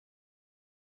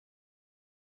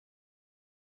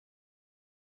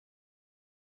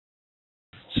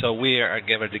So we are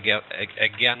gathered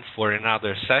again for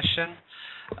another session,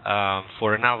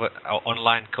 for another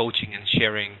online coaching and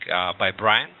sharing by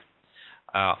Brian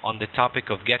on the topic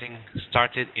of getting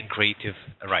started in creative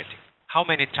writing. How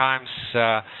many times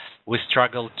we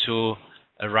struggle to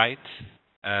write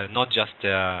not just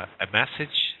a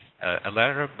message, a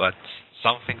letter, but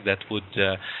something that would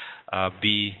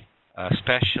be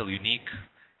special, unique,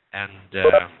 and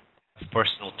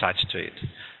personal touch to it.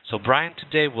 So Brian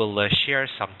today will share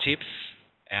some tips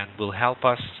and will help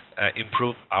us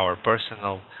improve our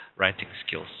personal writing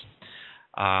skills.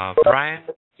 Brian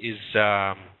is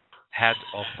head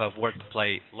of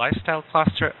Workplay Lifestyle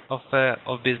Cluster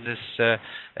of Business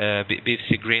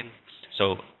BFC Green.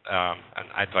 So and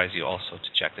I advise you also to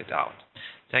check it out.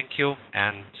 Thank you,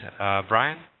 and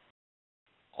Brian,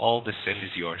 all the scene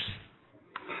is yours.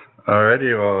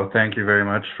 Alrighty, well, thank you very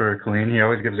much for Colleen. He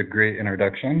always gives a great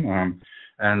introduction.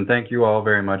 And thank you all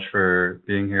very much for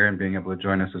being here and being able to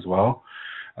join us as well.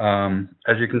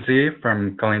 As you can see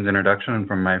from Colleen's introduction and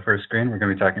from my first screen, we're going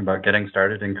to be talking about getting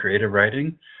started in creative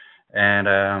writing. And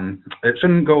it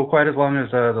shouldn't go quite as long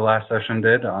as the last session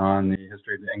did on the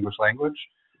history of the English language.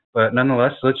 But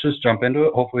nonetheless, let's just jump into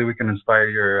it. Hopefully we can inspire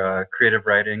your creative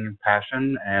writing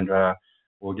passion, and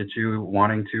we'll get you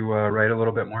wanting to write a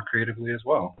little bit more creatively as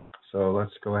well. So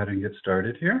let's go ahead and get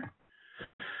started here.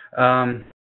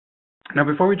 Now,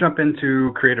 before we jump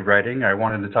into creative writing, I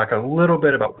wanted to talk a little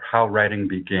bit about how writing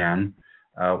began,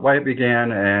 why it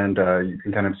began, and you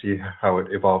can kind of see how it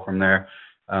evolved from there.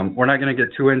 We're not going to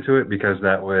get too into it because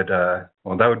that would,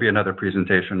 well, that would be another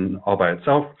presentation all by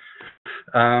itself.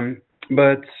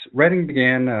 But writing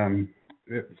began,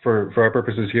 for our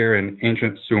purposes here, in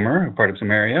ancient Sumer, a part of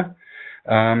Sumeria.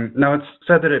 Now, it's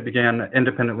said that it began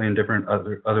independently in different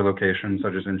other locations,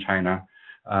 such as in China.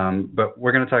 But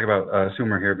we're going to talk about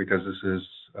Sumer here because this is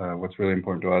what's really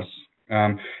important to us.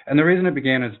 And the reason it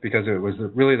began is because it was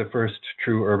really the first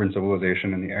true urban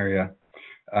civilization in the area.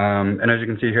 And as you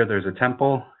can see here, there's a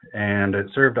temple, and it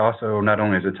served also not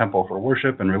only as a temple for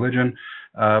worship and religion,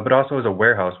 but also as a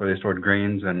warehouse where they stored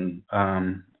grains and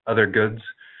other goods.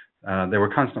 They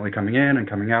were constantly coming in and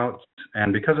coming out,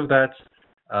 and because of that,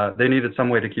 they needed some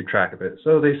way to keep track of it.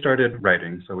 So they started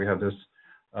writing. So we have this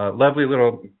lovely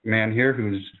little man here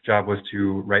whose job was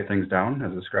to write things down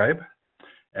as a scribe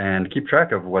and keep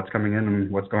track of what's coming in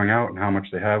and what's going out and how much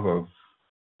they have of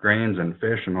grains and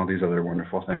fish and all these other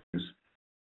wonderful things.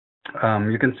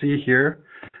 You can see here,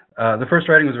 the first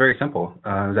writing was very simple. It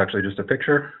was actually just a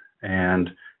picture and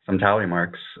some tally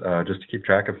marks just to keep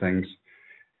track of things.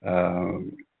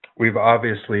 We've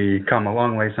obviously come a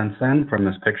long way since then from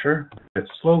this picture. It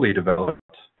slowly developed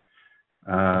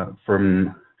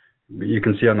from, you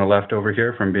can see on the left over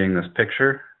here, from being this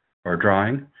picture or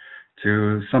drawing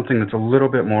to something that's a little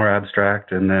bit more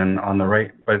abstract, and then on the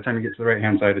right, by the time you get to the right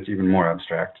hand side, it's even more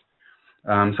abstract.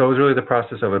 So it was really the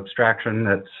process of abstraction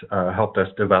that helped us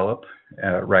develop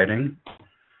writing.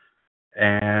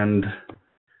 And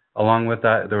along with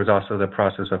that, there was also the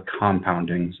process of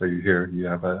compounding. So you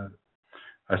have a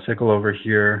sickle over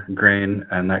here, grain,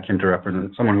 and that came to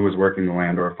represent someone who was working the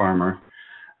land or a farmer.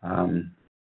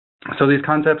 So these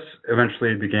concepts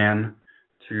eventually began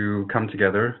to come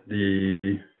together,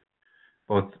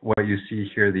 both what you see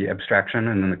here, the abstraction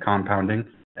and then the compounding,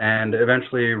 and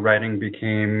eventually writing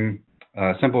became,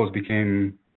 symbols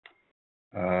became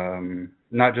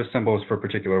not just symbols for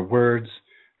particular words,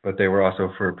 but they were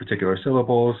also for particular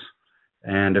syllables,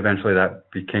 and eventually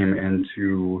that became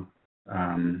into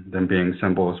them being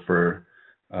symbols for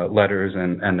letters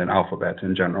and an alphabet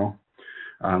in general.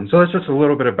 So that's just a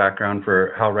little bit of background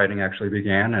for how writing actually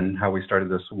began and how we started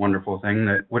this wonderful thing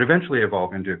that would eventually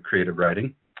evolve into creative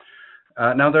writing.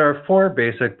 Now, there are 4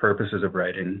 basic purposes of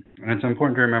writing, and it's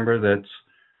important to remember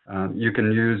that you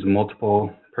can use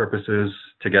multiple purposes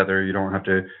together. You don't have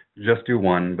to just do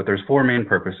one, but there's 4 main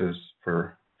purposes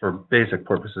for basic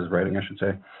purposes of writing, I should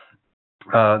say.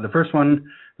 The first one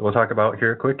that we'll talk about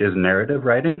here quick is narrative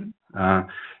writing.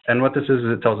 And what this is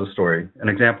it tells a story. An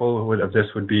example of this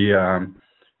would be,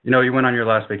 you know, you went on your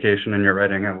last vacation and you're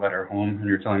writing a letter home and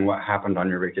you're telling what happened on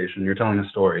your vacation. You're telling a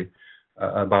story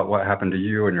about what happened to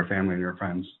you and your family and your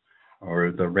friends,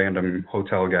 or the random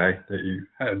hotel guy that you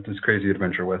had this crazy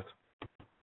adventure with.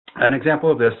 Another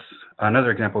example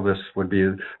of this would be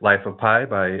Life of Pi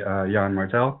by Jan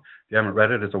Martel. If you haven't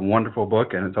read it, it's a wonderful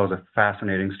book and it tells a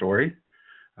fascinating story.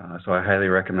 So I highly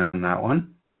recommend that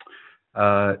one.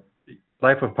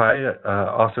 Life of Pi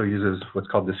also uses what's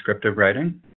called descriptive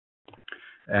writing.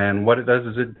 And what it does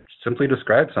is it simply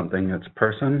describes something. It's a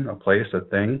person, a place, a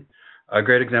thing. A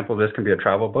great example of this can be a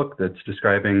travel book that's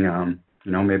describing,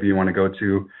 you know, maybe you want to go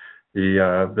to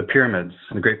the pyramids,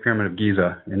 the Great Pyramid of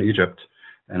Giza in Egypt,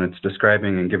 and it's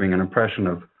describing and giving an impression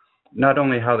of not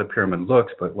only how the pyramid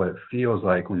looks, but what it feels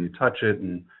like when you touch it,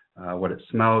 and what it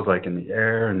smells like in the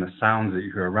air, and the sounds that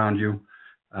you hear around you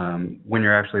when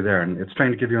you're actually there. And it's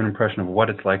trying to give you an impression of what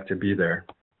it's like to be there.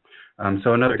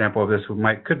 So another example of this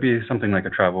could be something like a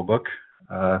travel book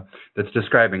that's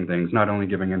describing things, not only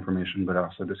giving information, but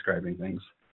also describing things.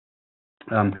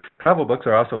 Travel books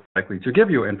are also likely to give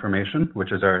you information,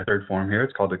 which is our third form here.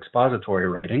 It's called expository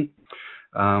writing,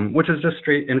 which is just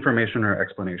straight information or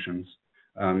explanations.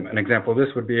 An example of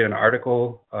this would be an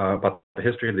article about the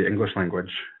history of the English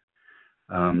language.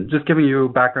 Just giving you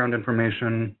background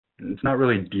information. It's not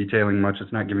really detailing much.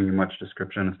 It's not giving you much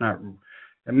description.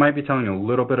 It might be telling a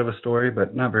little bit of a story,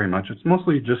 but not very much. It's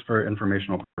mostly just for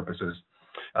informational purposes.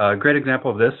 A great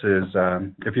example of this is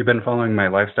if you've been following my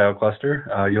lifestyle cluster,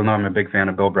 you'll know I'm a big fan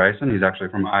of Bill Bryson. He's actually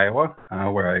from Iowa,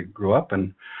 where I grew up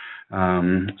and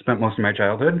spent most of my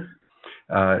childhood.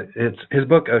 It's his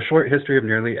book, A Short History of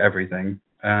Nearly Everything,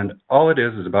 and all it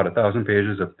is about 1,000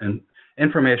 pages of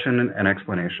information and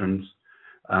explanations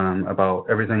about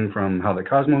everything from how the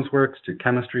cosmos works to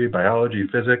chemistry, biology,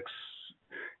 physics,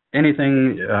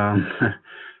 anything.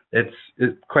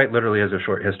 It quite literally is a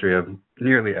short history of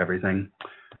nearly everything.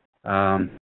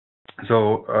 It's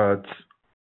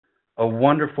a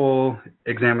wonderful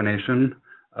examination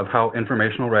of how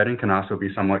informational writing can also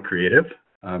be somewhat creative,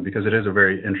 because it is a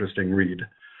very interesting read.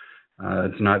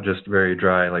 It's not just very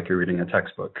dry like you're reading a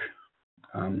textbook.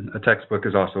 A textbook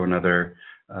is also another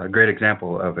great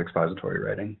example of expository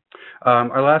writing.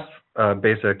 Our last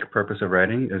basic purpose of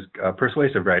writing is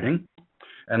persuasive writing,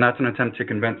 and that's an attempt to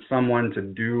convince someone to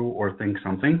do or think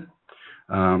something.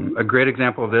 A great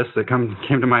example of this that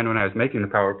came to mind when I was making the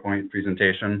PowerPoint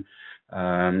presentation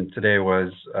today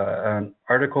was an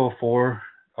article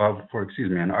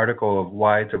an article of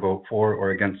why to vote for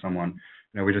or against someone.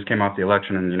 We just came off the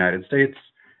election in the United States,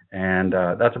 and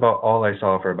that's about all I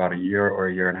saw for about a year or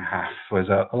a year and a half, was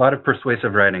a lot of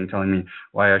persuasive writing telling me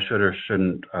why I should or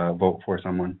shouldn't vote for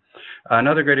someone.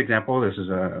 Another great example, this is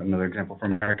another example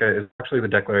from America, is actually the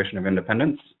Declaration of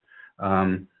Independence.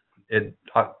 It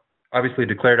obviously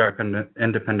declared our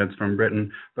independence from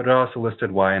Britain, but it also listed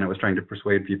why, and it was trying to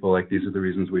persuade people like these are the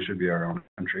reasons we should be our own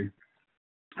country.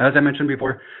 As I mentioned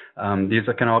before, these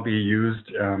can all be used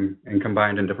and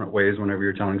combined in different ways whenever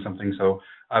you're telling something. So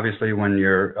obviously when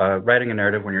you're writing a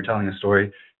narrative, when you're telling a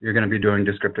story, you're going to be doing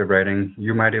descriptive writing.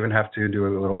 You might even have to do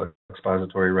a little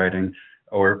expository writing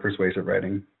or persuasive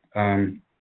writing.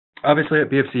 Obviously at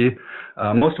BFC,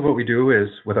 most of what we do is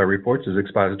with our reports is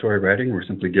expository writing. We're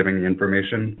simply giving the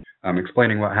information,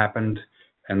 explaining what happened,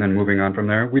 and then moving on from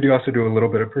there. We do also do a little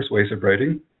bit of persuasive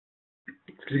writing.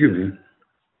 Excuse me.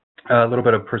 A little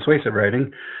bit of persuasive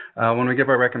writing when we give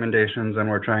our recommendations and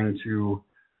we're trying to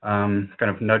kind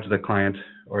of nudge the client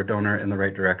or donor in the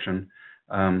right direction,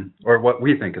 or what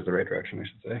we think is the right direction, I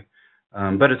should say.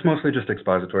 But it's mostly just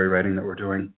expository writing that we're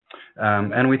doing.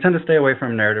 And we tend to stay away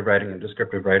from narrative writing and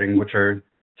descriptive writing, which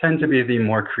tend to be the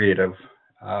more creative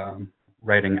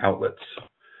writing outlets.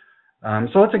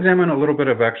 So let's examine a little bit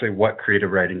of actually what creative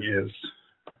writing is.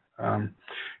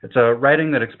 It's a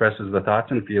writing that expresses the thoughts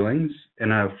and feelings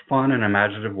in a fun and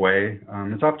imaginative way.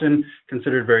 It's often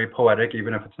considered very poetic,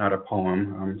 even if it's not a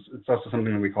poem. It's also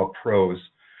something that we call prose.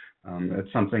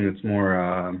 It's something that's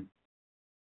more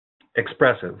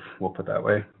expressive, we'll put that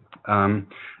way. And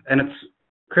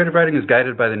creative writing is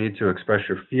guided by the need to express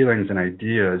your feelings and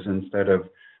ideas instead of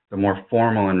the more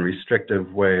formal and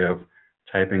restrictive way of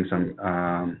typing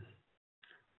some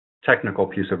technical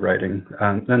piece of writing.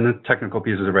 And the technical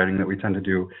pieces of writing that we tend to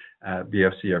do at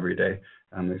BFC every day.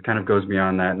 It kind of goes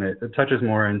beyond that, and it touches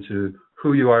more into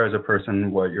who you are as a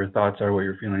person, what your thoughts are, what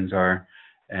your feelings are,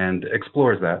 and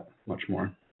explores that much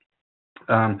more.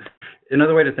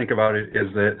 Another way to think about it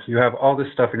is that you have all this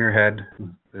stuff in your head,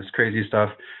 this crazy stuff,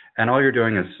 and all you're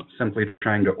doing is simply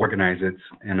trying to organize it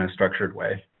in a structured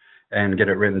way and get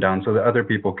it written down so that other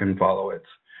people can follow it.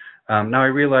 Now I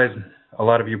realize a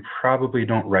lot of you probably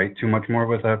don't write too much more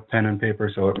with a pen and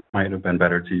paper, so it might have been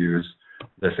better to use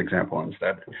this example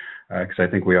instead, because I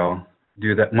think we all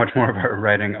do that much more of our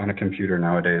writing on a computer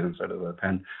nowadays instead of a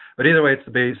pen. But either way, it's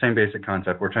the same basic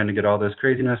concept. We're trying to get all this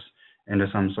craziness into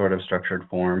some sort of structured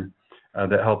form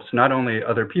that helps not only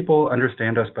other people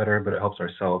understand us better, but it helps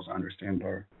ourselves understand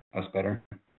us better.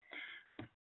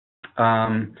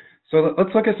 So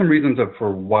let's look at some reasons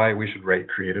for why we should write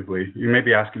creatively. You may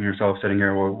be asking yourself sitting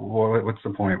here, well, what's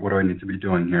the point? What do I need to be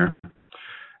doing here?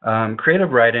 Creative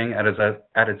writing at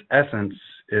its essence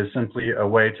is simply a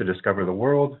way to discover the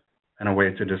world and a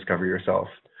way to discover yourself.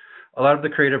 A lot of the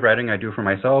creative writing I do for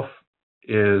myself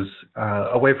is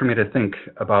a way for me to think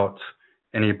about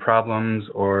any problems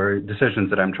or decisions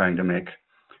that I'm trying to make.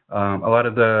 A lot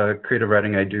of the creative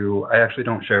writing I do, I actually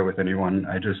don't share with anyone.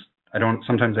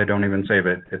 Sometimes I don't even save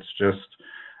it. It's just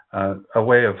a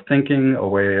way of thinking, a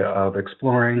way of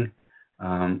exploring,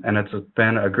 and it's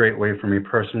been a great way for me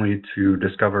personally to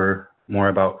discover more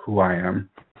about who I am.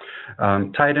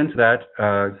 Tied into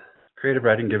that, creative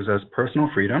writing gives us personal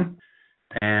freedom,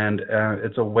 and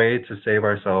it's a way to save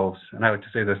ourselves, and I like to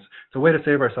say this, it's a way to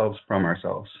save ourselves from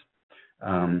ourselves.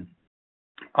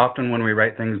 Often when we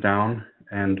write things down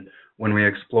and when we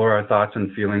explore our thoughts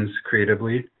and feelings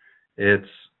creatively, it's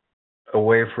a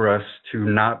way for us to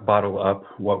not bottle up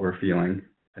what we're feeling.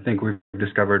 I think we've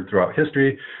discovered throughout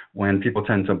history when people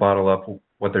tend to bottle up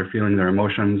what they're feeling, their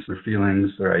emotions, their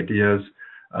feelings, their ideas,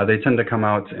 they tend to come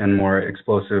out in more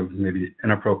explosive, maybe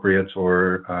inappropriate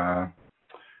or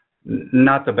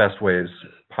not the best ways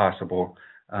possible.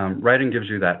 Writing gives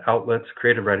you that outlet.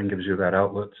 Creative writing gives you that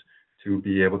outlet to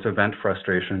be able to vent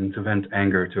frustration, to vent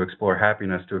anger, to explore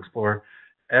happiness, to explore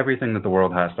everything that the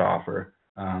world has to offer.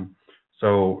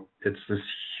 So it's this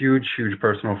huge, huge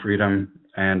personal freedom,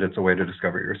 and it's a way to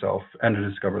discover yourself and to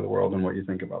discover the world and what you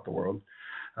think about the world.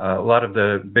 A lot of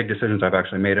the big decisions I've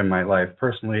actually made in my life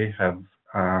personally have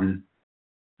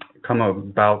come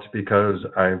about because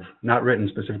I've not written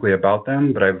specifically about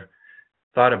them, but I've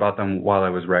thought about them while I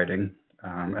was writing.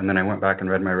 And then I went back and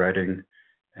read my writing,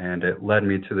 and it led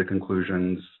me to the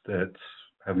conclusions that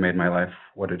have made my life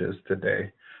what it is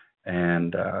today.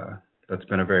 And that's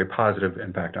been a very positive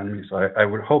impact on me. So I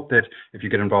would hope that if you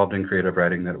get involved in creative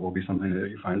writing, that it will be something that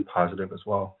you find positive as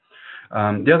well.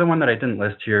 The other one that I didn't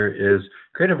list here is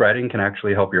creative writing can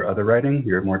actually help your other writing,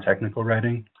 your more technical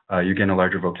writing. You gain a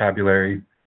larger vocabulary,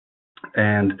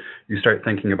 and you start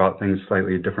thinking about things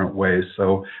slightly different ways.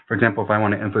 So, for example, if I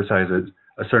want to emphasize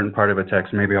a certain part of a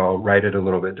text, maybe I'll write it a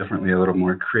little bit differently, a little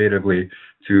more creatively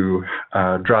to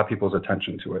draw people's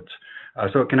attention to it.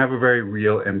 So it can have a very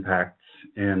real impact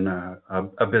in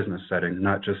a business setting,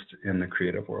 not just in the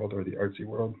creative world or the artsy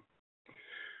world.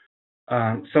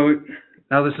 So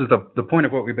now this is the point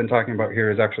of what we've been talking about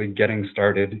here is actually getting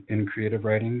started in creative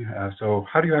writing. So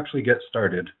how do you actually get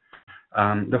started?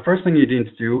 The first thing you need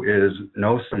to do is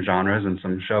know some genres and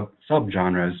some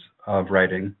subgenres of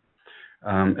writing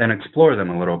and explore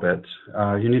them a little bit.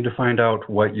 You need to find out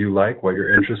what you like, what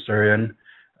your interests are in,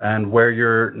 and where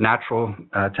your natural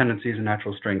tendencies and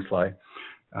natural strengths lie.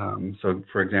 So,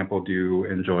 for example, do you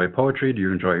enjoy poetry? Do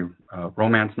you enjoy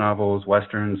romance novels,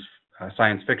 westerns,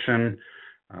 science fiction,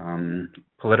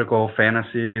 political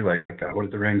fantasy, like Lord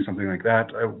of the Rings, something like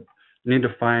that? You need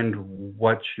to find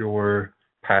what your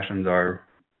passions are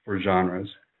for genres.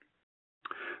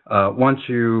 Once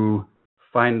you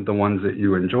find the ones that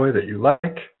you enjoy, that you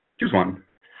like, choose one.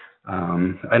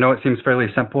 I know it seems fairly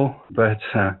simple, but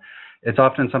it's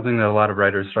often something that a lot of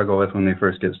writers struggle with when they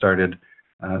first get started.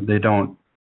 They don't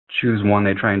choose one,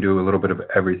 they try and do a little bit of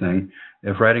everything.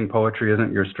 If writing poetry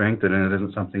isn't your strength and it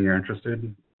isn't something you're interested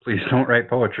in, please don't write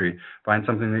poetry. Find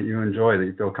something that you enjoy, that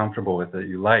you feel comfortable with, that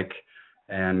you like,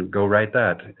 and go write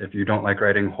that. If you don't like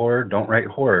writing horror, don't write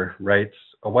horror. Write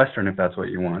a Western if that's what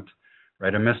you want.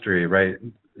 Write a mystery, write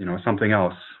something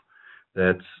else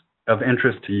that's of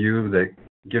interest to you, that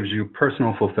gives you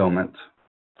personal fulfillment.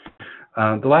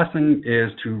 The last thing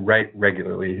is to write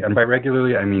regularly, and by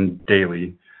regularly I mean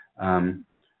daily.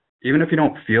 Even if you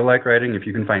don't feel like writing, if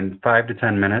you can find 5 to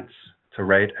 10 minutes to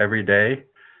write every day,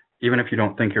 even if you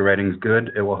don't think your writing's good,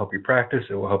 it will help you practice,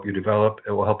 it will help you develop,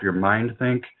 it will help your mind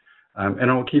think, and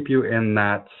it will keep you in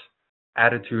that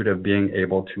attitude of being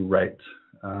able to write.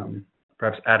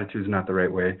 Perhaps attitude is not the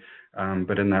right way,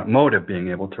 but in that mode of being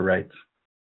able to write.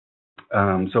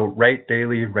 So write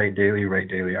daily, write daily, write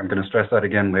daily. I'm going to stress that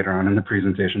again later on in the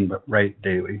presentation, but write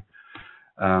daily.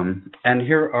 And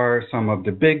here are some of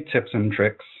the big tips and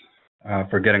tricks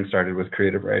for getting started with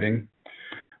creative writing.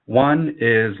 One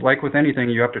is, like with anything,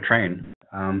 you have to train.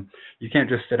 You can't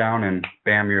just sit down and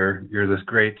bam, you're this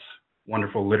great,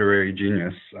 wonderful literary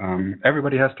genius.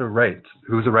 Everybody has to write.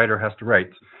 Who's a writer has to write.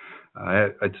 I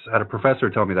just had a professor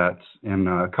tell me that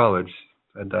in college.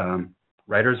 Said,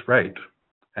 writers write.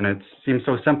 And it seems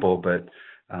so simple, but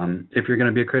if you're going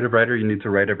to be a creative writer, you need to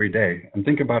write every day. And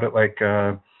think about it like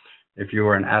if you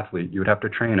were an athlete, you would have to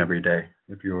train every day.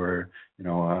 If you were,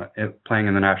 playing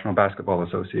in the National Basketball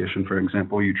Association, for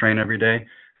example, you train every day.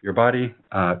 Your body,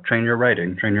 train your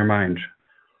writing, train your mind.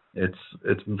 It's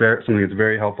something that's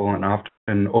very helpful and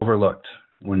often overlooked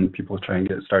when people try and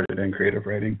get started in creative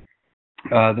writing.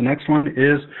 The next one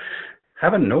is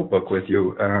have a notebook with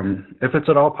you. If it's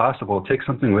at all possible, take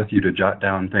something with you to jot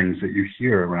down things that you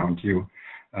hear around you.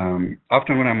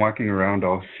 Often when I'm walking around,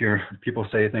 I'll hear people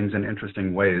say things in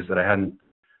interesting ways that I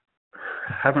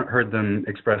haven't heard them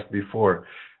expressed before.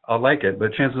 I'll like it,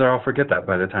 but chances are I'll forget that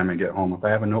by the time I get home. If I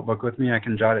have a notebook with me, I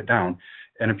can jot it down.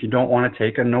 And if you don't want to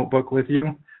take a notebook with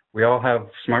you, we all have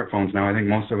smartphones now. I think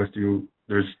most of us do.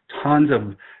 There's tons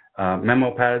of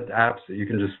memo pad apps that you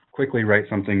can just quickly write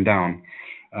something down.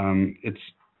 It's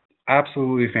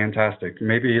absolutely fantastic.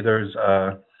 Maybe there's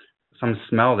some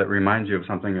smell that reminds you of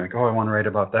something, like, oh, I want to write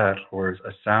about that, or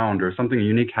a sound or something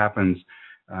unique happens.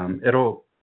 It'll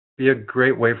be a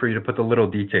great way for you to put the little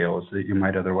details that you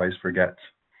might otherwise forget.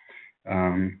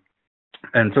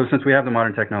 And so since we have the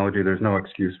modern technology, there's no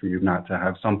excuse for you not to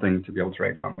have something to be able to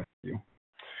write down with you.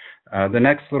 The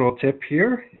next little tip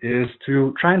here is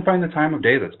to try and find the time of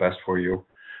day that's best for you.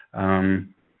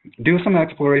 Do some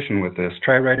exploration with this.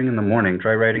 Try writing in the morning,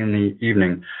 try writing in the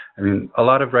evening. I mean, a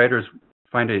lot of writers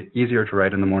find it easier to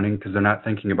write in the morning because they're not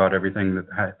thinking about everything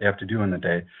that they have to do in the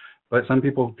day. But some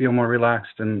people feel more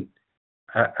relaxed and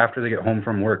after they get home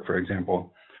from work, for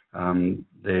example.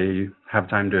 They have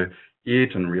time to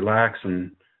eat and relax,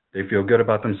 and they feel good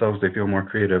about themselves. They feel more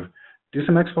creative. Do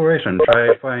some exploration. Try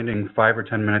finding 5 or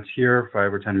 10 minutes here,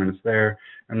 5 or 10 minutes there,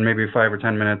 and maybe 5 or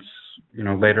 10 minutes,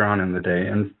 later on in the day,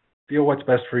 and feel what's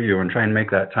best for you, and try and make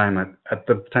that time at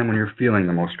the time when you're feeling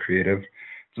the most creative.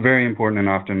 It's very important and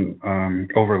often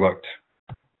overlooked.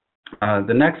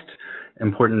 The next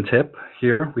important tip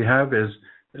here we have is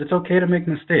that it's okay to make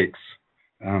mistakes.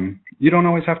 You don't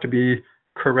always have to be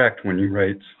correct when you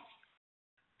write.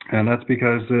 And that's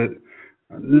because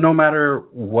no matter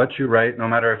what you write, no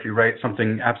matter if you write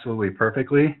something absolutely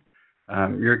perfectly,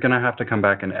 you're going to have to come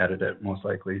back and edit it, most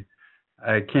likely.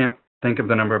 I can't think of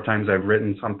the number of times I've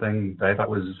written something that I thought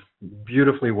was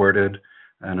beautifully worded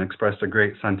and expressed a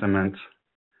great sentiment,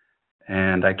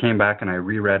 and I came back and I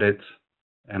reread it,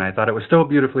 and I thought it was still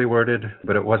beautifully worded,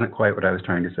 but it wasn't quite what I was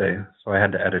trying to say, so I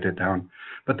had to edit it down.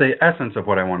 But the essence of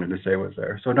what I wanted to say was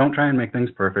there. So don't try and make things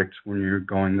perfect when you're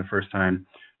going the first time.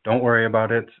 Don't worry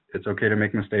about it. It's okay to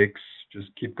make mistakes. Just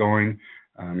keep going.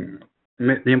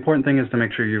 The important thing is to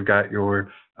make sure you've got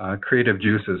your creative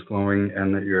juices flowing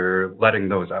and that you're letting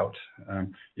those out.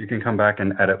 You can come back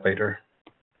and edit later.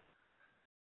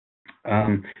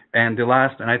 And the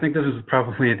last, and I think this is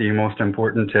probably the most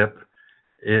important tip,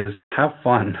 is have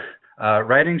fun.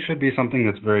 Writing should be something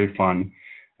that's very fun.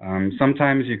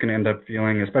 Sometimes you can end up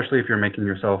feeling, especially if you're making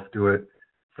yourself do it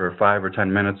for 5 or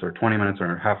 10 minutes or 20 minutes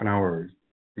or half an hour or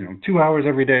 2 hours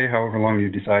every day, however long you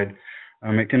decide,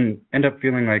 it can end up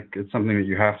feeling like it's something that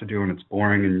you have to do and it's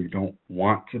boring and you don't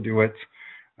want to do it.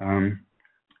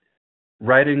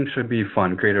 Writing should be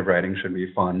fun. Creative writing should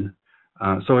be fun.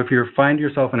 So if you find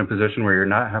yourself in a position where you're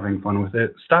not having fun with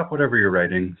it, stop whatever you're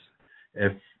writing.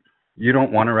 If you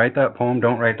don't want to write that poem,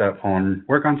 don't write that poem.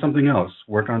 Work on something else.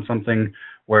 Work on something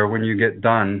where when you get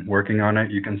done working on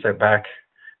it, you can sit back,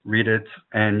 read it,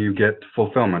 and you get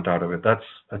fulfillment out of it. That's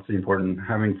the important,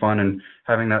 having fun and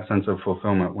having that sense of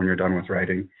fulfillment when you're done with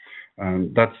writing.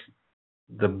 That's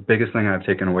the biggest thing I've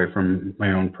taken away from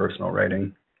my own personal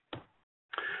writing.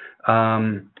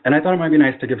 And I thought it might be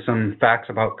nice to give some facts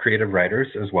about creative writers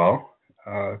as well.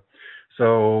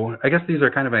 So I guess these are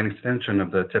kind of an extension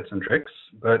of the tips and tricks,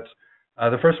 but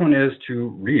the first one is to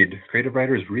read. Creative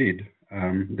writers read.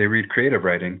 They read creative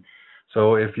writing.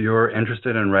 So if you're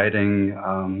interested in writing,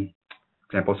 for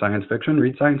example, science fiction,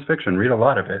 read science fiction. Read a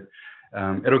lot of it.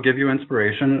 It'll give you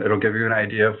inspiration. It'll give you an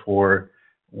idea for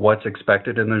what's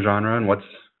expected in the genre and what's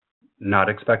not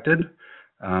expected,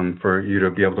 for you to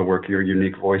be able to work your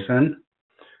unique voice in.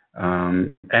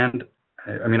 And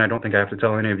I mean, I don't think I have to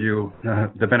tell any of you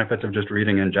the benefits of just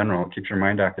reading in general. It keeps your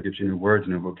mind active, gives you new words,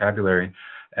 new vocabulary,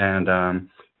 and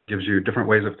gives you different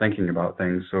ways of thinking about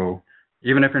things. So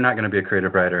even if you're not going to be a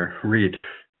creative writer, read.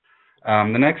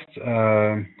 The next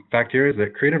fact here is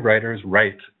that creative writers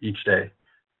write each day,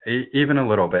 even a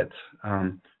little bit.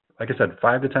 Like I said,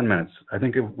 5 to 10 minutes. I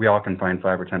think we all can find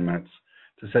 5 or 10 minutes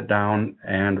to sit down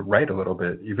and write a little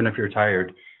bit. Even if you're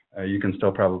tired, you can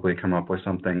still probably come up with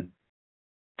something.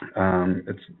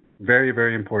 It's very,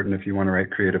 very important if you want to write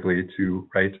creatively to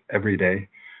write every day,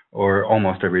 or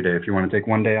almost every day. If you want to take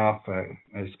one day off,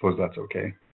 I suppose that's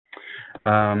okay.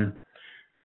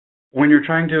 When you're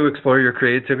trying to explore your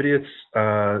creativity, it's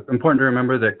important to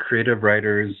remember that creative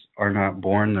writers are not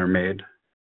born, they're made.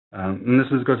 And this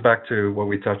goes back to what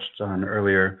we touched on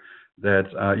earlier,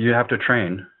 that you have to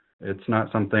train. It's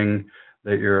not something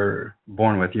that you're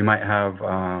born with. You might have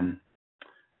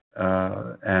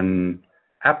an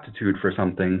aptitude for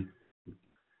something,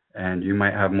 and you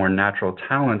might have more natural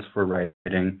talents for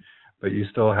writing, but you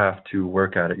still have to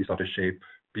work at it. You still have to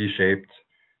be shaped,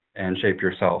 and shape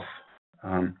yourself.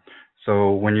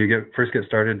 So when you first get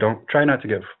started, try not to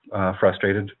get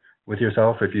frustrated with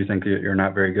yourself if you think that you're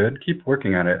not very good. Keep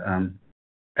working at it.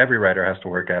 Every writer has to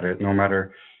work at it, no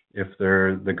matter if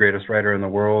they're the greatest writer in the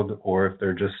world or if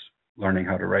they're just learning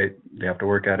how to write. They have to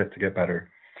work at it to get better.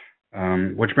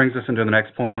 Which brings us into the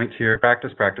next point here: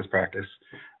 practice, practice, practice.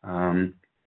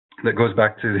 That goes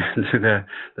back to the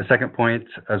second point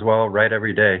as well. Write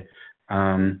every day.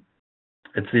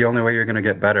 It's the only way you're going to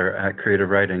get better at creative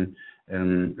writing,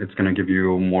 and it's going to give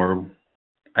you more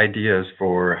ideas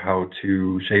for how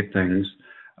to shape things.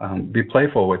 Be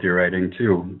playful with your writing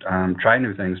too. Try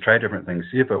new things, try different things,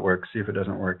 see if it works, see if it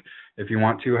doesn't work. If you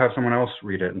want to, have someone else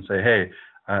read it and say, hey,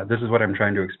 this is what I'm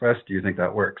trying to express. Do you think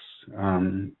that works?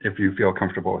 If you feel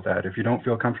comfortable with that. If you don't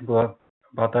feel comfortable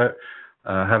about that,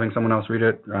 having someone else read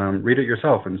it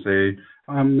yourself and say,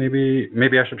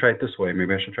 maybe I should try it this way,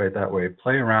 maybe I should try it that way.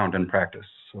 Play around and practice.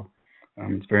 So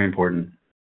it's very important.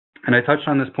 And I touched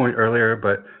on this point earlier,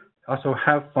 but also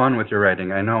have fun with your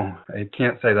writing. I know I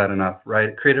can't say that enough.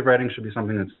 Creative writing should be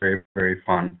something that's very, very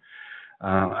fun.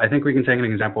 I think we can take an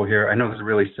example here. I know this is a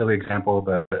really silly example,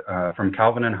 but from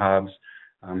Calvin and Hobbes,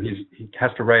 he has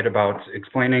to write about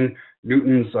explaining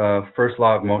Newton's first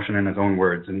law of motion in his own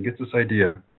words, and he gets this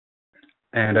idea.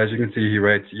 And as you can see, he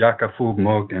writes Jaka fug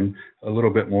mog and a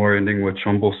little bit more, ending with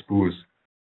Chumbo spoos.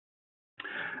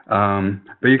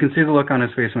 But you can see the look on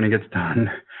his face when he gets done.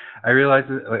 I realize,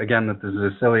 again, that this is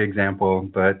a silly example,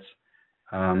 but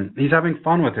he's having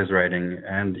fun with his writing.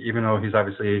 And even though he's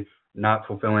obviously not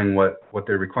fulfilling what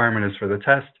the requirement is for the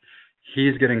test,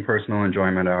 he's getting personal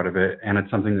enjoyment out of it, and it's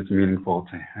something that's meaningful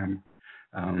to him,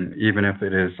 even if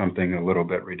it is something a little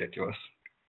bit ridiculous.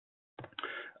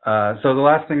 So the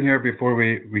last thing here before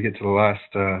we get to the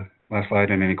last slide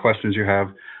and any questions you have,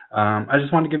 I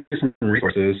just want to give you some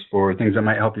resources for things that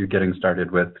might help you getting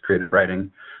started with creative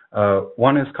writing.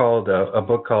 One is called a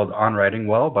book called On Writing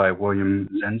Well by William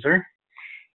Zenzer.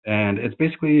 And it's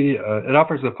basically, it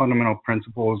offers the fundamental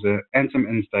principles and some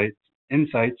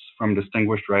insights from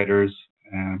distinguished writers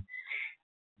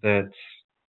that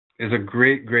is a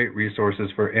great resources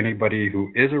for anybody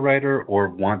who is a writer or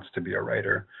wants to be a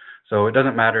writer. So it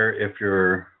doesn't matter if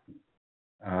you're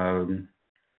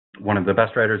one of the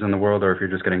best writers in the world or if you're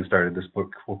just getting started. This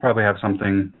book will probably have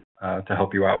something to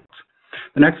help you out.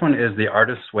 The next one is The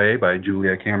Artist's Way by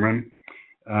Julia Cameron.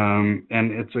 And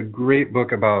it's a great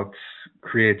book about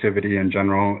creativity in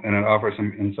general, and it offers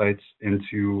some insights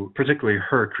into particularly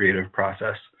her creative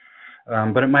process.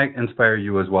 But it might inspire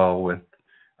you as well with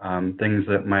things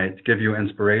that might give you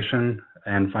inspiration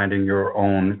and finding your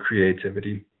own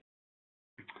creativity.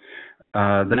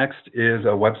 The next is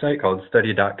a website called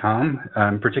study.com.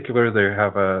 In particular, they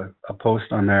have a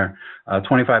post on there,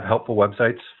 25 helpful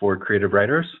websites for creative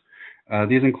writers.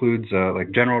 These includes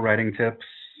like general writing tips,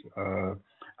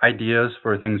 ideas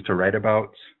for things to write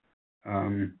about,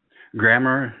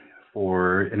 grammar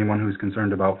for anyone who's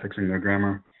concerned about fixing their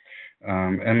grammar,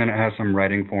 and then it has some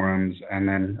writing forums, and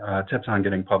then tips on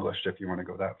getting published if you want to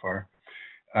go that far.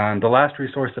 The last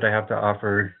resource that I have to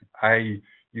offer, I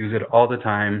use it all the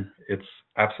time. It's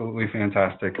absolutely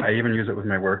fantastic. I even use it with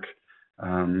my work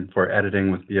for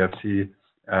editing with BFC.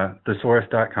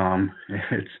 Thesaurus.com.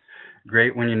 It's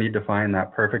great when you need to find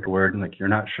that perfect word, like you're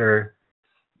not sure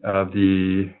of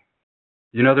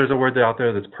there's a word out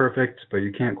there that's perfect, but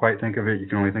you can't quite think of it. You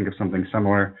can only think of something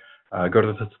similar. Go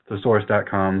to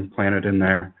thesaurus.com, plant it in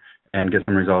there, and get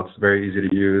some results. Very easy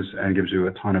to use and gives you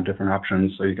a ton of different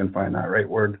options so you can find that right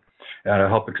word. It'll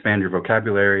help expand your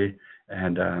vocabulary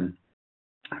and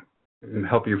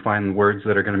help you find words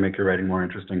that are going to make your writing more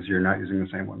interesting so you're not using the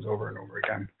same ones over and over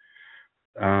again.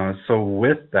 So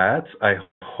with that, I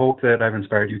hope that I've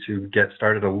inspired you to get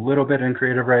started a little bit in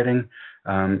creative writing.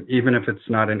 Even if it's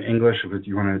not in English, if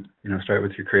you want to start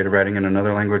with your creative writing in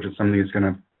another language, it's something that's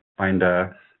going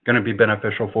to going to be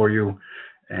beneficial for you.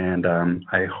 And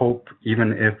I hope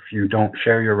even if you don't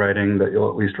share your writing, that you'll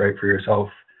at least write for yourself.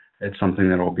 It's something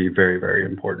that will be very, very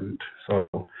important. So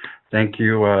thank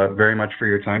you very much for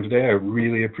your time today. I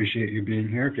really appreciate you being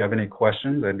here. If you have any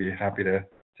questions, I'd be happy to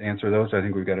answer those. I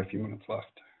think we've got a few minutes left.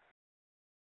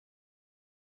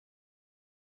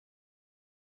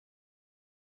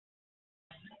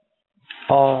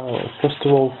 First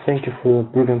of all, thank you for the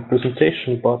brilliant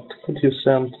presentation, but could you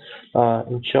send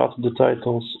in chat the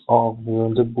titles of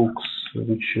the books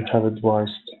which you have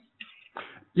advised?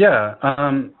 Yeah,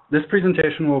 this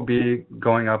presentation will be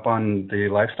going up on the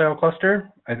lifestyle cluster.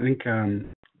 I think it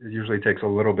usually takes a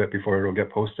little bit before it'll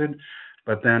get posted,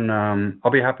 but then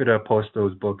I'll be happy to post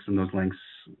those books and those links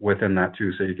within that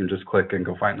too, so you can just click and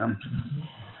go find them.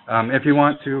 If you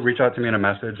want to, reach out to me in a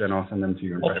message and I'll send them to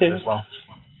you in private as well.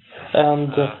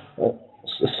 And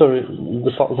sorry,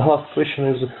 the last question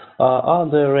is: are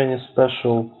there any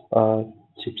special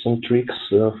tips and tricks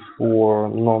for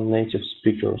non-native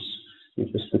speakers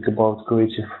if you speak about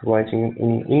creative writing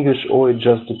in English, or it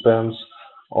just depends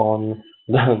on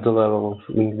the level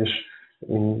of English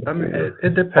in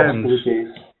it depends. the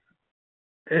case?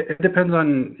 It depends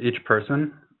on each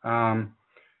person.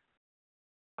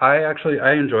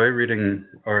 I enjoy reading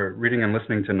and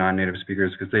listening to non-native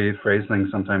speakers because they phrase things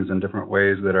sometimes in different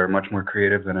ways that are much more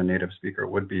creative than a native speaker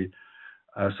would be.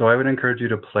 So I would encourage you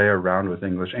to play around with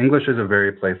English. English is a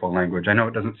very playful language. I know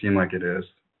it doesn't seem like it is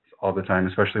all the time,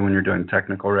 especially when you're doing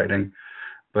technical writing,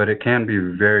 but it can be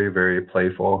very, very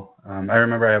playful. I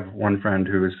remember I have one friend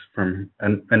who is from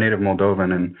a native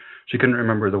Moldovan, and she couldn't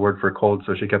remember the word for cold,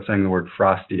 so she kept saying the word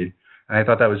frosty. And I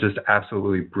thought that was just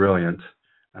absolutely brilliant.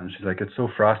 She's like, it's so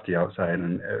frosty outside,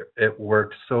 and it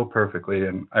worked so perfectly.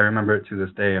 And I remember it to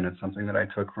this day, and it's something that I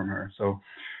took from her. So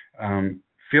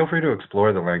feel free to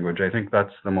explore the language. I think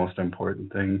that's the most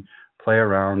important thing. Play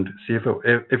around, see if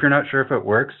you're not sure if it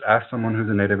works, ask someone who's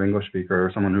a native English speaker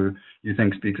or someone who you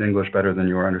think speaks English better than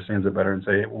you or understands it better, and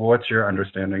say, well, what's your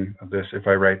understanding of this if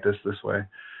I write this way?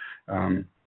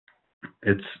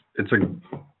 It's a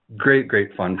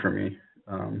great fun for me.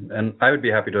 And I would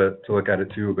be happy to look at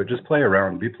it too, but just play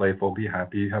around, be playful, be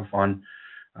happy, have fun,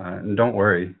 and don't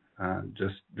worry.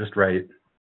 Just write,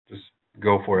 just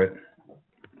go for it.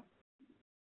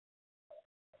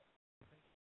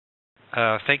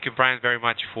 Thank you, Brian, very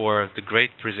much for the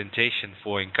great presentation,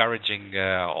 for encouraging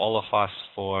all of us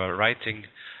for writing,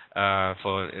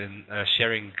 for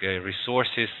sharing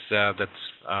resources that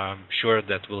I'm sure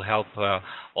that will help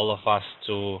all of us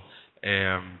to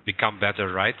become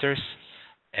better writers.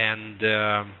 And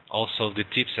also the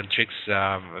tips and tricks,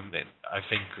 I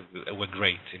think were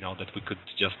great, that we could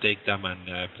just take them and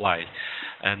apply.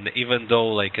 And even though,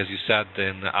 like as you said,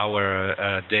 in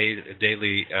our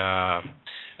daily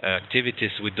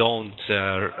activities, we don't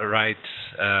write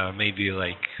maybe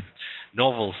like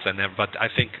novels, but I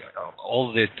think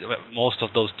most of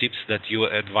those tips that you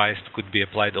advised could be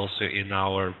applied also in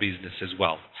our business as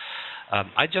well.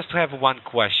 I just have one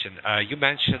question. You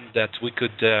mentioned that we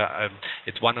could,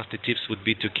 one of the tips would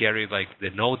be to carry like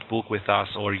the notebook with us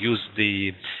or use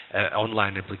the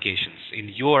online applications. In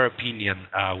your opinion,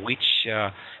 which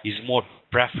is more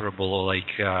preferable, or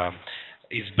like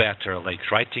is better, like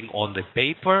writing on the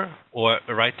paper or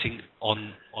writing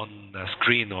on a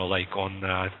screen, or like on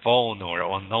a phone or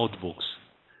on notebooks?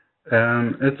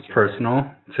 It's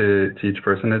personal to each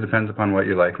person. It depends upon what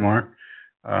you like more.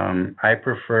 I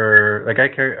prefer, like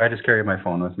I just carry my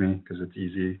phone with me because it's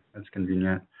easy, it's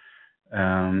convenient.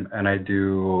 And I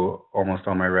do almost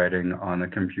all my writing on the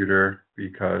computer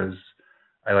because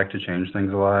I like to change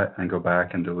things a lot and go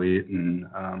back and delete. And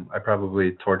I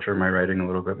probably torture my writing a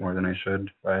little bit more than I should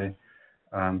by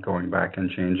going back and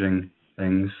changing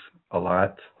things a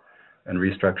lot and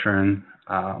restructuring.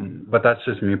 But that's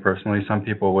just me personally. Some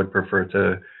people would prefer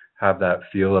to have that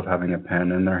feel of having a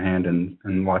pen in their hand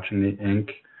and watching the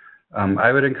ink.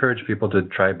 I would encourage people to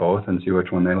try both and see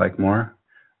which one they like more.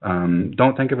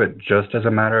 Don't think of it just as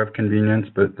a matter of convenience,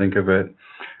 but think of it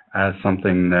as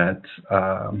something that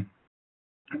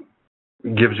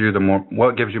gives you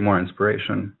what gives you more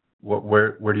inspiration?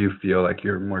 Where do you feel like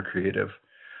you're more creative?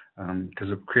 Because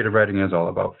creative writing is all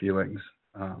about feelings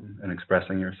and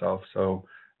expressing yourself. So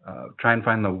try and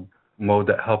find the mode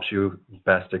that helps you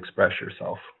best express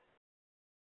yourself.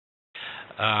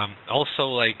 Also,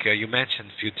 like you mentioned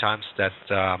a few times that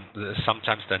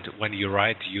sometimes that when you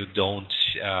write, you don't,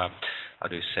 how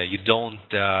do you say, you don't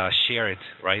share it,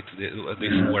 right?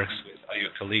 This works with your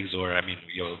colleagues or, I mean,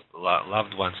 your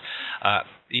loved ones.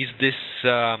 Is this,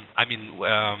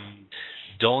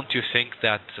 don't you think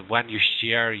that when you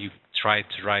share, you try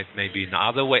to write maybe in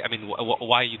other way? I mean,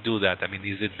 why you do that? I mean,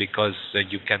 is it because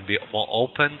you can be more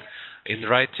open in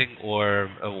writing, or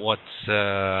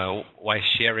why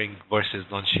sharing versus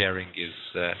non-sharing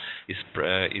is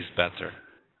better?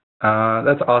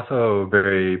 That's also a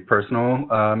very personal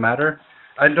matter.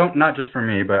 Not just for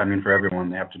me, but I mean for everyone.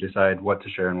 They have to decide what to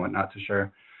share and what not to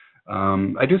share.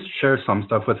 I do share some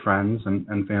stuff with friends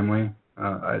and family.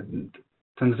 It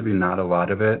tends to be not a lot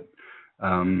of it.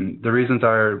 The reasons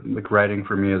are, like, writing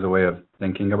for me is a way of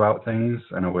thinking about things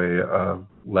and a way of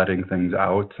letting things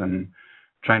out and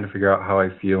trying to figure out how I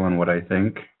feel and what I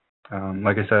think.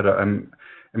 Like I said,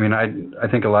 I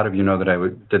think a lot of you know that I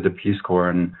did the Peace Corps,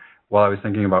 and while I was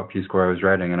thinking about Peace Corps, I was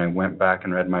writing, and I went back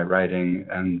and read my writing,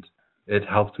 and it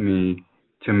helped me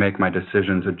to make my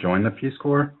decision to join the Peace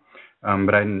Corps.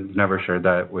 But I never shared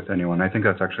that with anyone. I think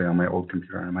that's actually on my old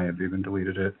computer. I might have even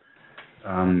deleted it.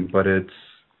 But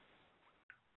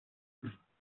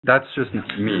That's just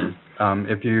me.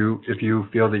 If you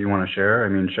feel that you want to share, I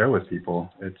mean, share with people.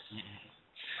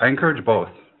 I encourage both.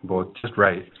 Just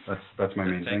write. That's my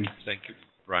main thing. Thank you,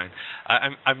 Brian.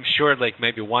 I'm sure like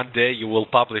maybe one day you will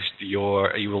publish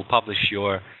your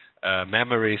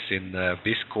memories in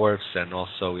Biscorps and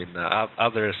also in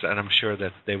others, and I'm sure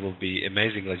that they will be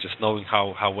amazing. Like just knowing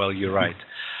how well you write.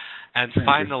 And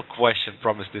final question,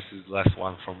 promise this is the last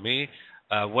one from me.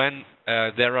 When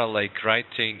there are like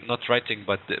not writing,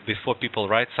 but before people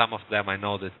write, some of them I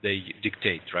know that they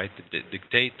dictate, right? They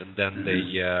dictate and then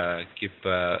they keep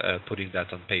putting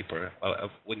that on paper.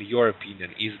 In your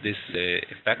opinion, is this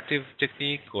effective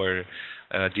technique, or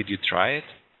did you try it?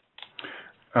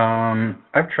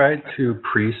 I've tried to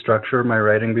pre-structure my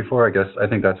writing before. I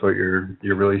think that's what you're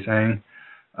really saying.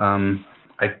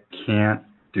 I can't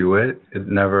do it. It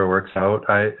never works out.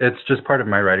 It's just part of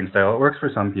my writing style. It works for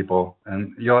some people,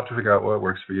 and you'll have to figure out what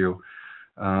works for you.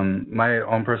 My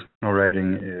own personal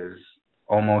writing is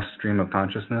almost stream of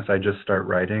consciousness. I just start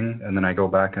writing, and then I go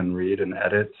back and read and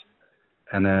edit,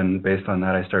 and then based on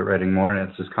that, I start writing more. And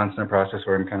it's this constant process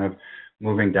where I'm kind of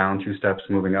moving down 2 steps,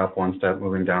 moving up 1 step,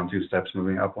 moving down 2 steps,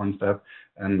 moving up 1 step,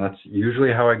 and that's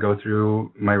usually how I go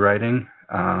through my writing.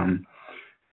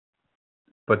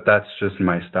 But that's just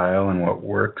my style and what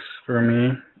works for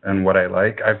me and what I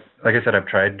like. Like I said, I've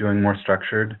tried doing more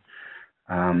structured,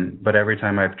 but every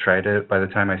time I've tried it, by the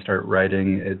time I start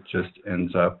writing,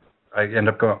 I end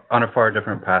up going on a far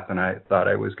different path than I thought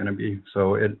I was going to be.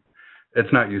 So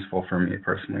it's not useful for me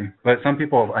personally. But some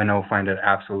people I know find it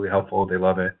absolutely helpful. They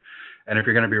love it. And if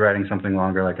you're going to be writing something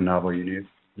longer, like a novel, you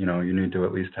need to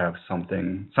at least have some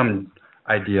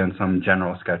idea and some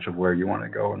general sketch of where you want to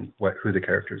go and who the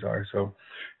characters are. So,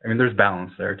 I mean, there's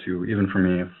balance there too. Even for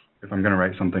me, if I'm going to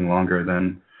write something longer,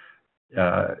 then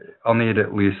I'll need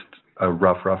at least a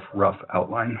rough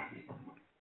outline.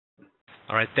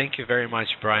 All right, thank you very much,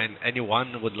 Brian.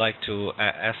 Anyone would like to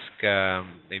ask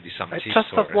maybe some tips? I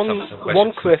just have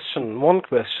one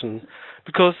question,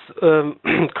 because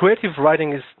creative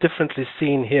writing is differently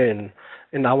seen here in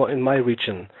my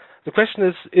region. The question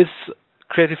is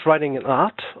creative writing an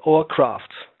art or a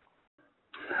craft?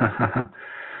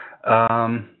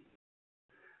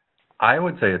 I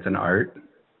would say it's an art.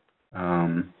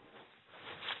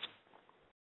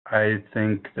 I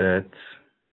think that.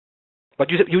 But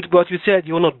you said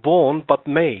you're not born, but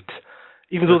made.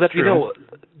 Even though that we know,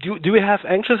 do we have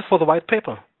anxious for the white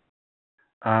paper?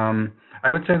 I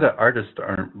would say that artists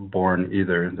aren't born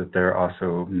either; that they're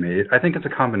also made. I think it's a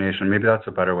combination. Maybe that's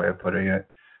a better way of putting it.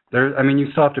 You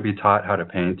still have to be taught how to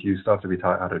paint. You still have to be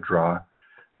taught how to draw.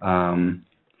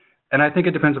 And I think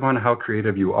it depends upon how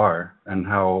creative you are and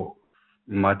how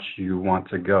much you want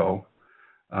to go.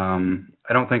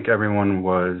 I don't think everyone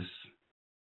was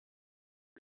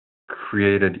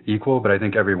created equal, but I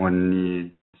think everyone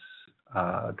needs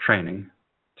training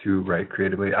to write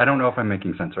creatively. I don't know if I'm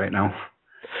making sense right now.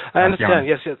 I understand.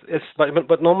 Yes.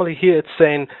 But normally here it's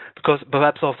saying, because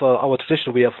perhaps of our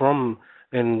tradition we are from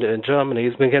in Germany,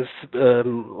 it's been against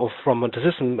from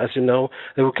Romanticism, as you know.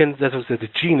 That was the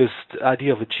genius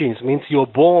idea of a genius. It means you're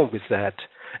born with that,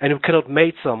 and you cannot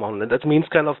make someone. And that means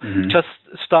kind of just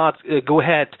start, go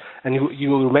ahead, and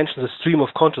you mentioned the stream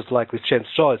of consciousness, like with James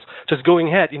Joyce. Just going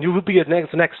ahead, and you will be the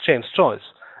next James Joyce.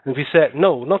 And we said,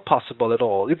 no, not possible at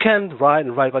all. You can write,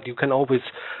 but you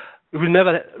will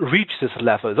never reach this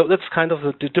level. So that's kind of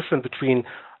the difference between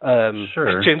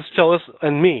James Joyce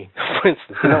and me, for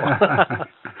instance. You know?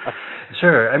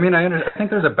 Sure. I mean, I think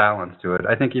there's a balance to it.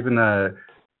 I think even a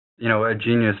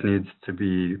genius needs to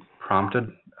be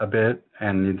prompted a bit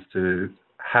and needs to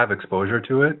have exposure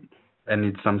to it and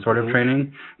needs some sort of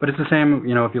training. But it's the same,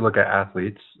 if you look at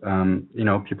athletes,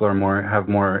 people have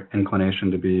more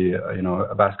inclination to be,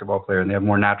 a basketball player, and they have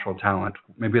more natural talent.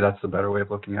 Maybe that's the better way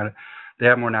of looking at it. They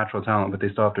have more natural talent, but they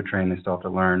still have to train, they still have to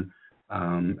learn.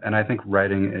 And I think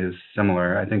writing is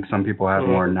similar. I think some people have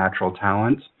more natural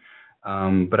talent,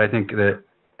 but I think that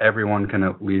everyone can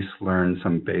at least learn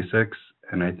some basics.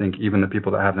 And I think even the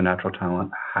people that have the natural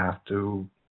talent have to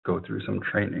go through some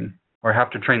training, or have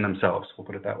to train themselves, we'll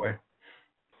put it that way.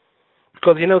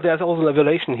 Because, there's also an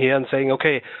evaluation here and saying,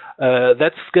 okay,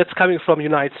 that's coming from the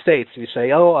United States. We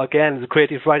say, again, the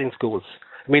creative writing schools.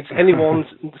 It means anyone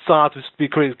starts to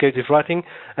speak creative writing,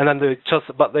 and then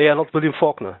but they are not William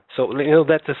Faulkner. So,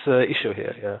 that is the issue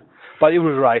here, yeah. But you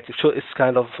were right. It's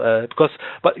kind of,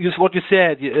 what you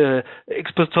said,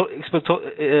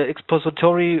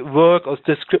 expository work or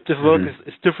descriptive work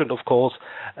is different, of course,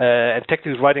 and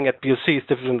technical writing at BFC is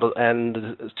different,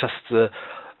 and just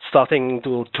starting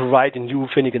to write in new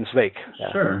Finnegans Wake.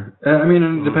 Yeah. Sure. I mean,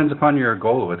 it depends upon your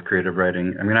goal with creative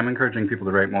writing. I mean, I'm encouraging people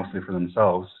to write mostly for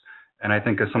themselves. And I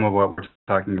think some of what we're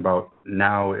talking about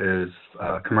now is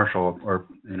commercial or,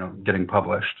 getting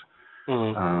published.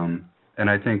 And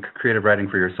I think creative writing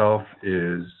for yourself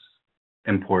is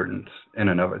important in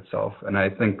and of itself. And I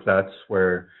think that's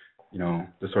where,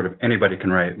 the sort of anybody can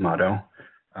write motto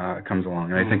comes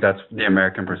along. And I think that's the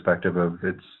American perspective of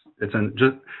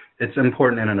it's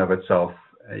important in and of itself,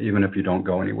 even if you don't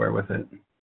go anywhere with it.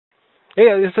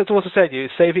 Yeah, that's what I said.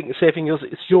 Saving your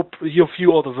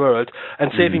view of the world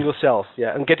and saving yourself.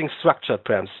 Yeah, and getting structured,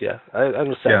 perhaps. Yeah, I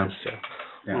understand this.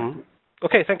 Yeah.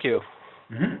 Okay, thank you.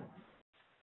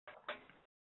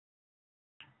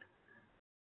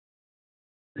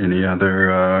 Any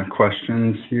other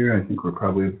questions here? I think we're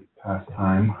probably past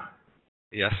time.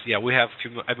 Yes, yeah, we have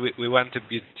we went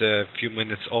a few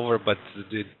minutes over, but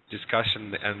the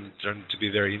discussion turned to be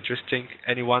very interesting.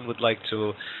 Anyone would like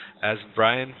to ask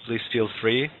Brian? Please feel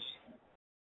free.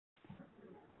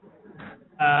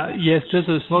 Yes, just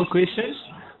a small question.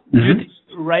 Do you think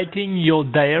writing your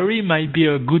diary might be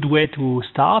a good way to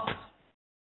start?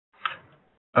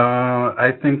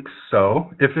 I think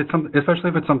so. Especially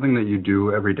if it's something that you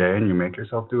do every day and you make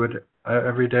yourself do it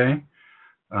every day.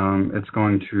 It's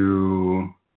going to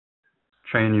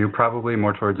train you probably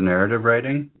more towards narrative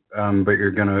writing, but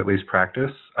you're going to at least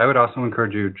practice. I would also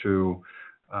encourage you to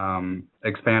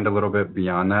expand a little bit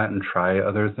beyond that and try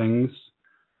other things.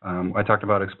 I talked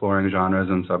about exploring genres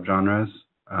and subgenres.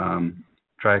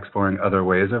 Try exploring other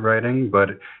ways of writing, but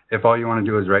if all you want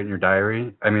to do is write in your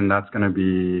diary, I mean, that's going to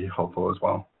be helpful as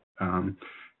well.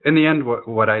 In the end,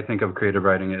 what I think of creative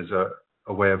writing is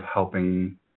a way of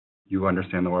helping you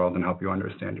understand the world and help you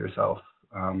understand yourself.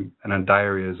 And a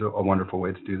diary is a wonderful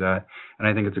way to do that. And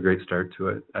I think it's a great start to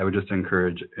it. I would just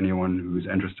encourage anyone who's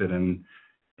interested in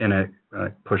it,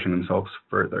 pushing themselves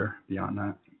further beyond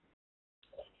that.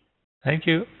 Thank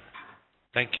you.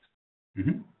 Thank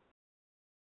you.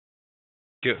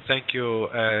 Thank you,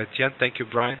 Tian. Thank you,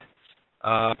 Brian.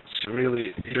 It's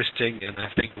really interesting, and I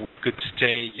think we could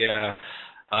stay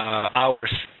hours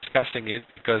discussing it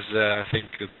because I think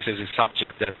this is a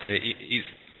subject that is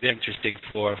very interesting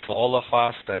for all of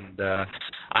us. And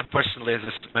I'm personally, as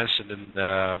I mentioned,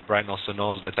 and Brian also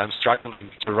knows that I'm struggling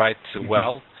to write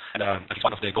well. And it's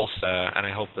one of the goals, and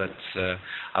I hope that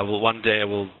one day I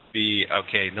will be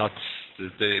not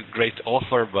the great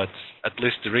author, but at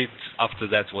least read after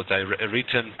that what I've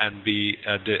written and be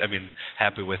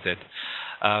happy with it.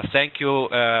 Thank you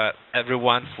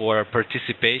everyone for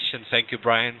participation. Thank you,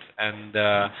 Brian, and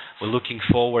we're looking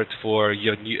forward for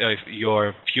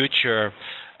your future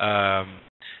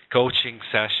coaching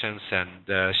sessions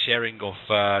and sharing of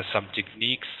some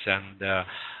techniques and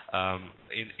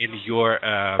in your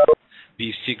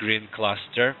BFC Green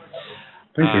cluster.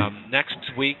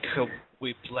 Next week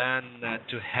we plan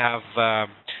to have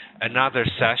another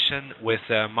session with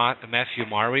Matthew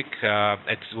Marwick.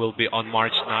 It will be on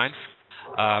March 9th.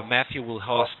 Matthew will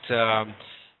host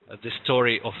the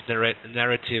story of the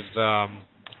narrative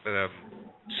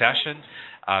session.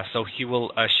 So he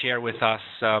will share with us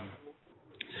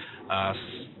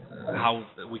how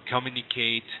we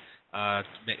communicate.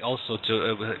 Also,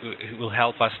 it will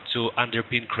help us to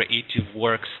underpin creative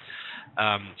works.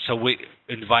 So we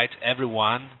invite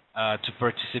everyone to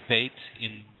participate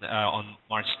on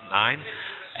March 9,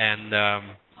 and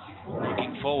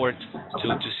looking forward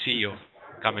to see you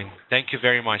coming. Thank you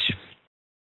very much.